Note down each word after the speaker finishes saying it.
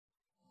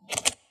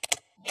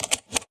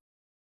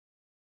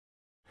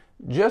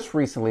Just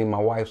recently, my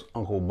wife's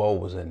Uncle Bo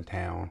was in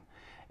town,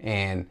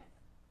 and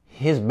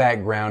his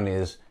background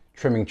is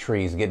trimming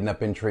trees, getting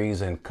up in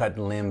trees and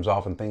cutting limbs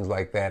off and things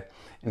like that.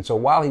 And so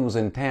while he was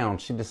in town,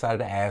 she decided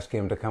to ask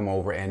him to come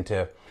over and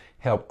to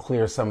help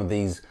clear some of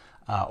these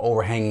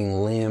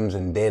overhanging limbs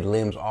and dead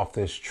limbs off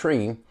this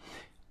tree.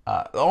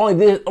 The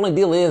only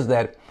deal is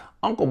that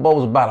Uncle Bo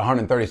was about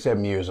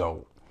 137 years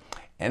old.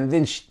 And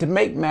then to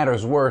make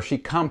matters worse, she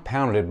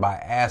compounded it by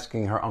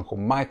asking her Uncle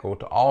Michael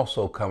to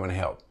also come and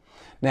help.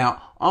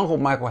 Now, Uncle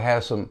Michael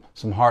has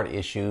some heart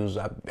issues.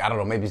 I don't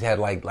know, maybe he's had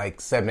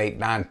like 7, 8,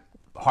 9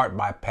 heart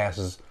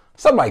bypasses,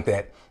 something like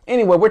that.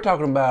 Anyway, we're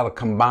talking about a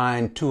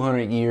combined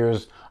 200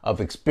 years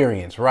of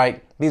experience,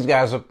 right? These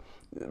guys are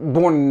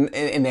born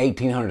in the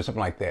 1800s, something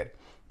like that.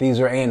 These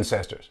are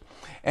ancestors.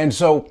 And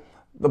so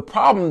the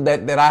problem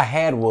that I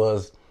had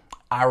was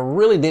I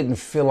really didn't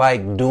feel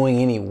like doing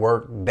any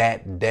work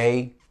that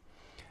day.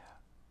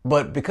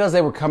 But because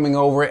they were coming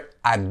over,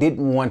 I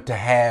didn't want to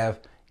have,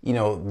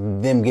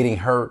 them getting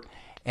hurt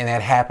and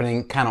that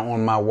happening kind of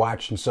on my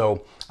watch. And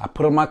so I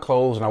put on my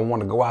clothes and I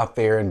wanted to go out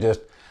there and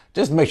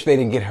just make sure they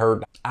didn't get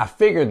hurt. I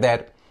figured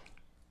that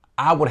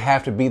I would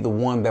have to be the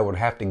one that would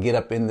have to get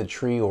up in the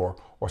tree or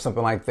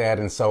something like that.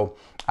 And so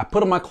I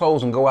put on my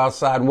clothes and go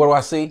outside. And what do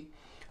I see?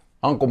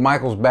 Uncle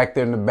Michael's back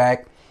there in the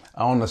back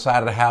on the side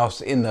of the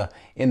house in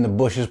the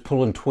bushes,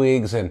 pulling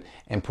twigs and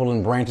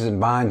pulling branches and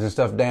vines and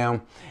stuff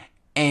down.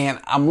 And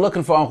I'm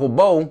looking for Uncle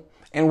Bo.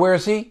 And where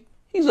is he?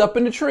 He's up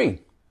in the tree.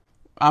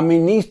 I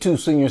mean, these two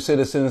senior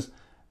citizens,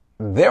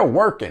 they're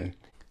working.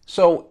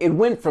 So it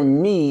went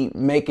from me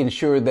making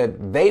sure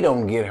that they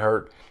don't get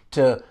hurt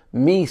to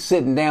me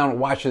sitting down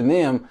watching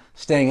them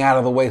staying out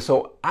of the way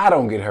so I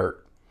don't get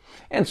hurt.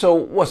 And so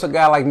what's a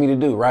guy like me to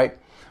do, right?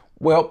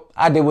 Well,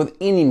 I did what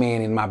any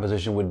man in my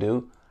position would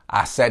do.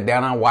 I sat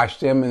down, I watched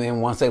them, and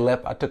then once they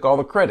left, I took all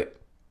the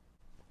credit.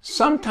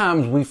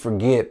 Sometimes we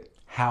forget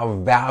how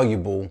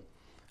valuable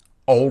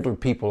older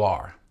people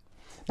are.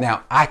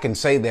 Now, I can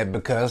say that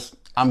because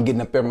I'm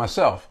getting up there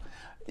myself.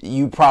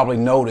 You probably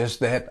noticed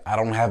that I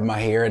don't have my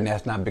hair, and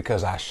that's not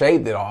because I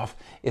shaved it off.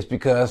 It's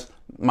because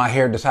my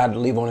hair decided to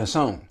leave on its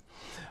own.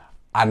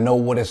 I know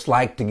what it's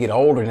like to get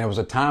older, and there was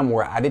a time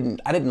where I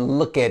didn't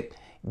look at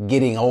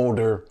getting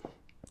older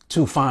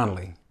too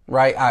fondly,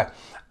 right?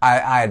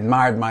 I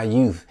admired my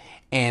youth,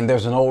 and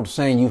there's an old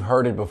saying, you've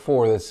heard it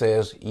before, that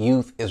says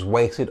youth is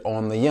wasted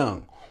on the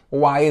young.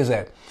 Why is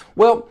that?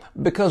 Well,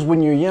 because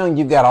when you're young,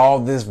 you've got all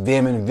this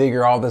vim and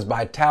vigor, all this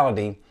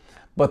vitality.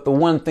 But the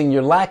one thing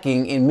you're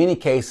lacking in many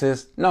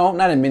cases, no,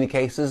 not in many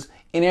cases,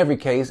 in every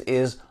case,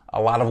 is a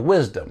lot of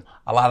wisdom,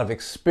 a lot of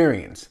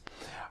experience.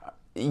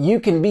 You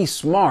can be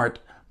smart,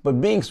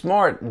 but being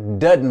smart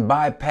doesn't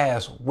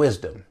bypass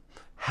wisdom.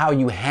 How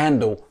you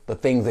handle the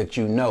things that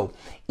you know.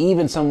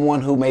 Even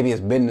someone who maybe has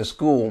been to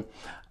school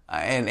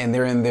and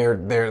they're in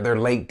their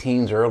late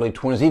teens, or early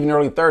 20s, even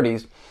early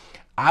 30s,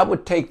 I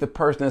would take the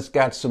person that's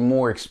got some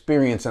more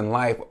experience in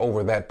life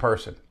over that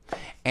person.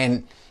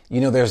 And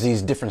there's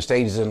these different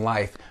stages in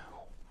life.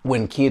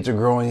 When kids are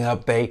growing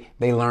up, they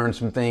learn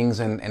some things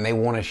and they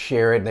want to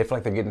share it. They feel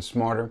like they're getting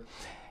smarter.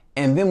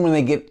 And then when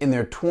they get in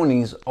their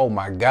 20s, oh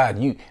my God,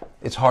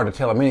 it's hard to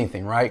tell them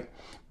anything, right?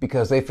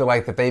 Because they feel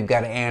like that they've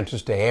got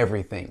answers to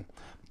everything.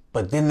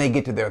 But then they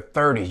get to their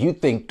 30s. You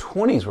think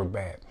 20s were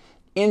bad.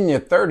 In your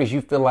 30s, you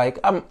feel like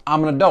I'm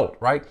an adult,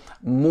 right?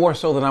 More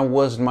so than I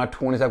was in my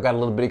 20s. I've got a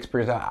little bit of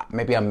experience.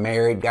 Maybe I'm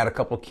married, got a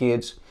couple of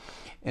kids.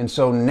 And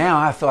so now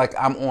I feel like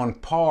I'm on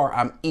par,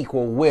 I'm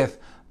equal with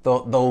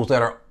those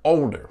that are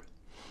older.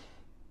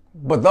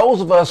 But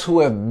those of us who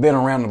have been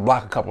around the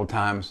block a couple of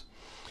times,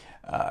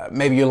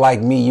 maybe you're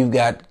like me, you've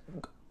got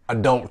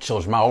adult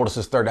children. My oldest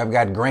is 30. I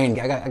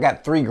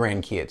got 3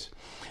 grandkids.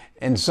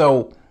 And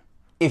so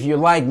if you're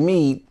like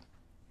me,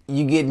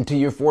 you get into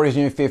your 40s and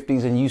your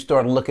 50s and you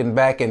start looking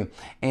back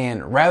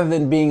and rather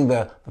than being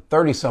the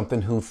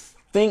 30-something who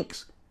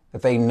thinks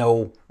that they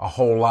know a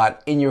whole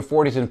lot, in your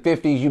 40s and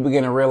 50s, you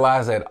begin to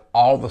realize that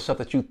all the stuff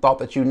that you thought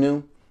that you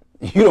knew,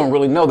 you don't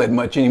really know that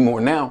much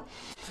anymore now.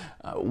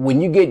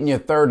 When you get in your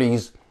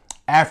 30s,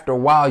 after a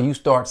while, you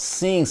start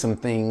seeing some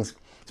things,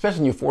 especially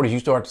in your 40s, you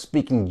start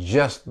speaking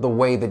just the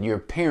way that your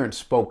parents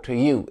spoke to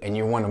you. And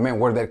you're wondering, man,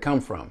 where did that come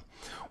from?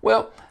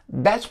 Well,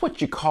 that's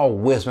what you call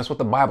wisdom. That's what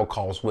the Bible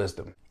calls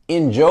wisdom.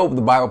 In Job,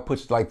 the Bible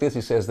puts it like this.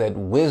 He says that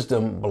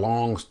wisdom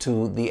belongs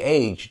to the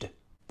aged.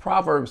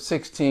 Proverbs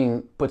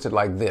 16 puts it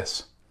like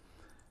this.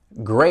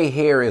 Gray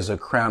hair is a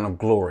crown of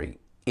glory.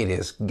 It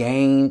is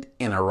gained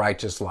in a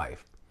righteous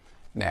life.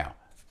 Now,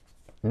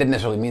 it doesn't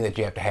necessarily mean that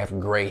you have to have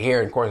gray hair.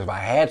 And of course, if I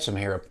had some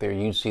hair up there,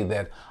 you'd see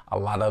that a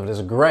lot of it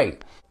is gray.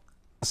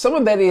 Some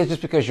of that is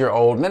just because you're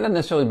old. And that doesn't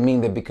necessarily mean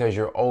that because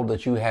you're old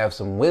that you have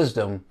some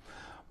wisdom.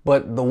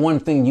 But the one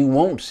thing you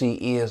won't see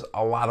is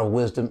a lot of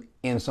wisdom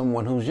in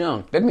someone who's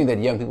young. Doesn't mean that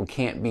young people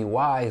can't be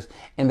wise,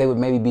 and they would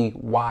maybe be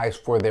wise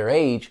for their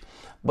age.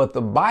 But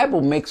the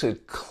Bible makes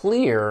it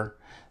clear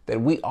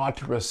that we ought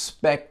to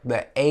respect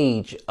the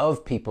age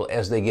of people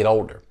as they get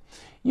older.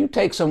 You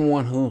take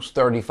someone who's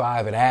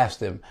 35 and ask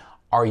them,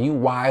 are you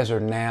wiser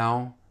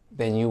now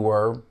than you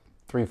were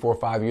 3, 4,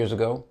 5 years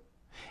ago?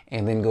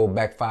 And then go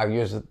back 5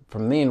 years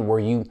from then, were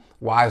you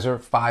wiser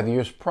 5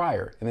 years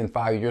prior? And then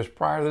 5 years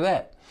prior to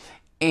that?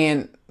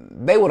 And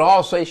they would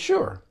all say,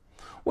 sure.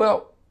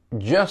 Well,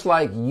 just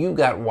like you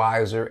got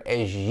wiser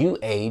as you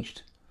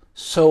aged,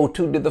 so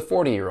too did the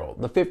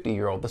 40-year-old, the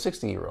 50-year-old, the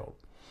 60-year-old.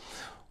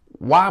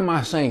 Why am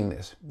I saying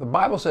this? The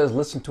Bible says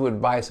listen to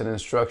advice and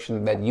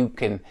instruction that you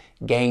can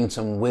gain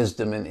some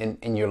wisdom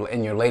in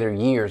your later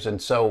years.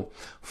 And so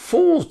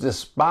fools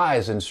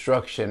despise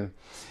instruction.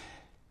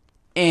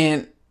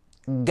 And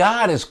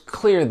God is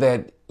clear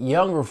that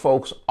younger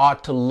folks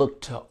ought to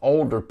look to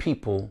older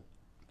people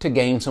to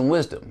gain some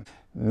wisdom.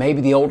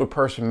 Maybe the older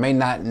person may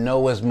not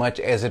know as much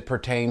as it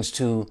pertains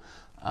to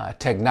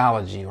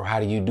technology or how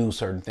do you do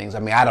certain things. I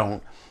mean, I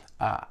don't.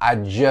 I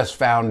just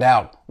found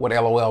out what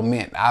LOL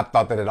meant. I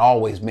thought that it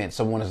always meant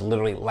someone is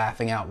literally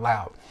laughing out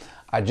loud.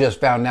 I just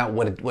found out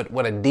what a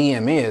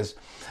DM is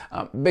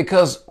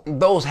because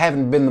those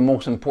haven't been the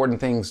most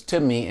important things to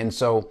me. And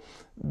so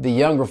the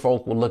younger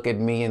folk will look at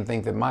me and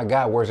think that, my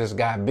God, where's this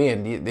guy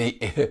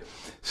been?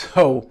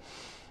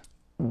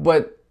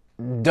 But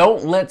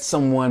don't let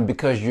someone,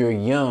 because you're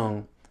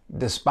young,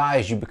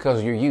 despise you because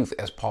of your youth,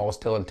 as Paul is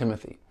telling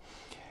Timothy.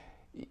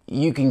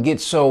 You can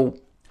get so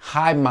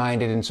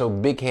high-minded and so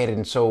big-headed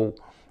and so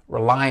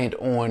reliant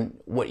on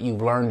what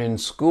you've learned in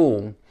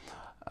school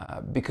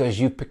because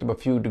you've picked up a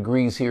few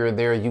degrees here or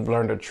there, you've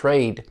learned a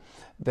trade,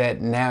 that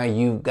now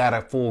you've got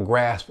a full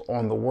grasp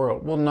on the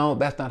world. Well, no,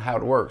 that's not how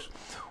it works.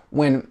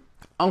 When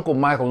Uncle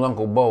Michael and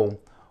Uncle Bo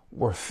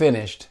were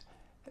finished,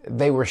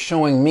 they were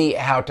showing me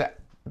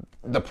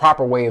the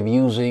proper way of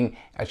using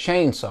a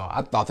chainsaw.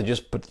 I thought to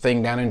just put the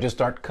thing down and just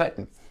start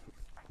cutting.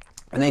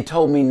 And they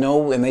told me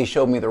no, and they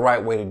showed me the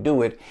right way to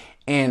do it.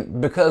 And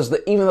because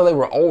even though they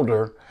were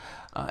older,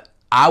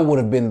 I would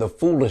have been the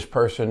foolish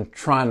person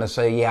trying to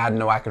say, yeah, I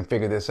know I can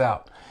figure this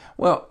out.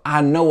 Well, I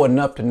know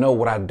enough to know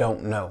what I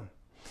don't know.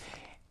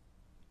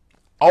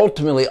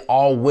 Ultimately,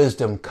 all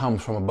wisdom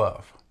comes from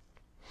above.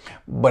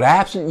 But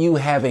absent you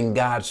having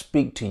God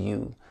speak to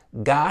you,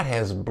 God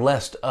has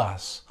blessed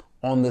us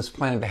on this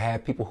planet to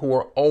have people who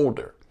are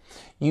older.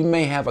 You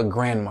may have a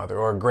grandmother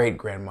or a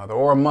great-grandmother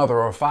or a mother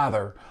or a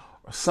father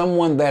or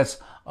someone that's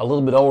a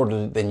little bit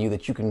older than you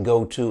that you can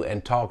go to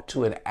and talk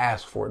to and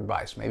ask for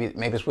advice. Maybe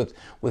it's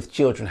with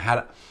children.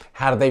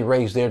 How do they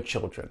raise their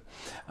children?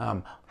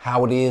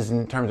 How it is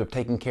in terms of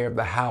taking care of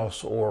the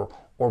house or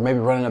maybe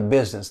running a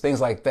business,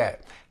 things like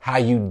that. How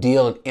you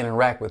deal and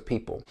interact with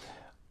people.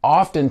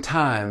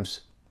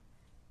 Oftentimes,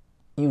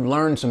 you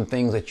learn some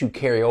things that you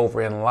carry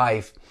over in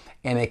life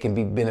and it can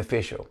be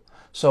beneficial.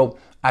 So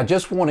I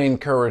just want to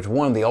encourage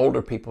one of the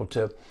older people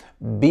to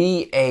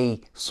be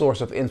a source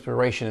of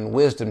inspiration and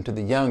wisdom to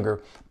the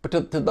younger, but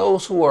to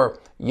those who are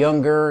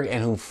younger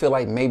and who feel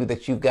like maybe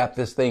that you've got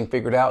this thing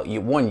figured out,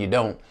 one, you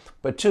don't,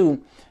 but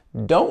two,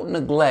 don't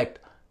neglect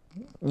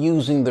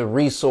using the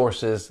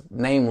resources,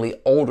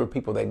 namely older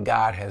people that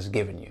God has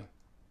given you.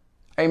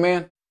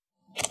 Amen.